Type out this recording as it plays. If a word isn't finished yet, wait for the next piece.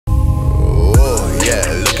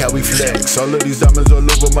we flex. All of these diamonds all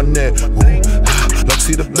over my neck. Like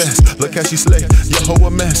see the best, look how she slay. Your hoe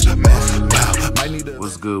a mess.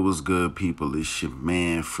 What's good, people? It's your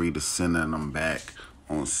man, Free the Center, and I'm back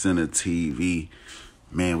on Center TV.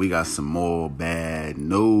 Man, we got some more bad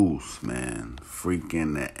news, man.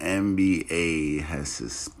 Freaking the NBA has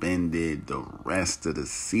suspended the rest of the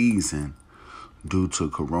season due to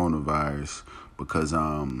coronavirus because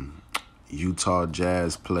Utah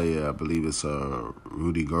Jazz player, I believe it's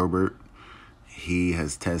Rudy Gobert, he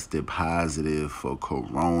has tested positive for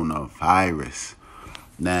coronavirus.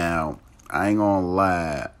 Now, I ain't gonna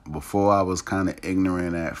lie, before I was kind of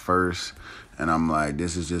ignorant at first, and I'm like,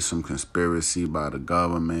 this is just some conspiracy by the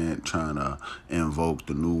government trying to invoke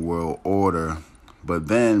the New World Order. But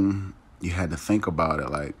then you had to think about it,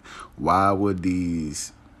 like, why would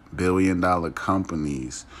these billion-dollar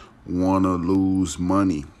companies want to lose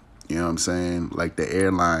money? You know what I'm saying? Like the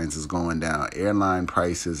airlines is going down. Airline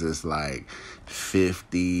prices is like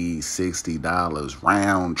 $50, $60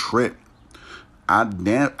 round trip. I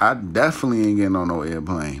definitely ain't getting on no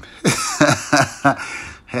airplane.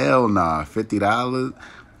 Hell nah, $50.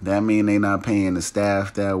 That mean they not paying the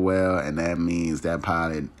staff that well, and that means that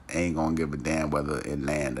pilot ain't gonna give a damn whether it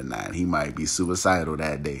land or not. He might be suicidal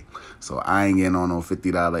that day. So I ain't getting on no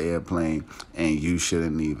 $50 airplane, and you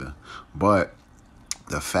shouldn't either. But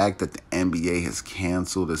the fact that the NBA has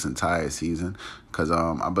canceled this entire season, because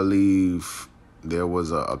I believe there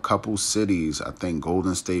was a couple cities, I think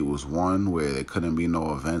Golden State was one, where there couldn't be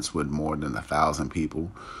no events with more than 1,000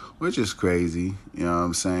 people, which is crazy, you know what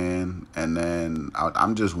I'm saying? And then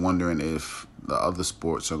I'm just wondering if the other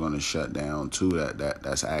sports are going to shut down too,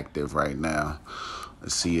 that's active right now.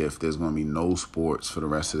 Let's see if there's going to be no sports for the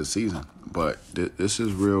rest of the season. But this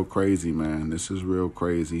is real crazy, man. This is real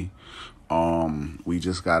crazy. We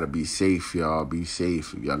just got to be safe, y'all. Be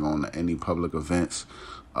safe. If y'all going to any public events.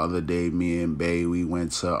 Other day, me and Bay, we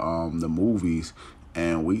went to the movies,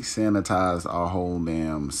 and we sanitized our whole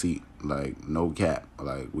damn seat. Like, no cap.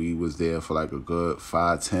 Like, we was there for like a good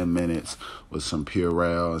 5-10 minutes with some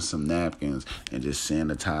Purell and some napkins and just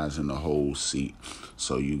sanitizing the whole seat.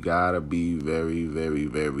 So you got to be very, very,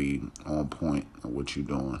 very on point of what you're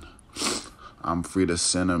doing. I'm Free the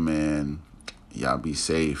Center, man. Y'all be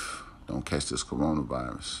safe. Don't catch this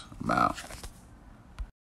coronavirus. I'm out.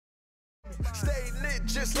 Stay lit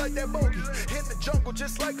just like that bogey. Hit the jungle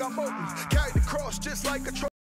just like I'm Moten. Carry the cross just like a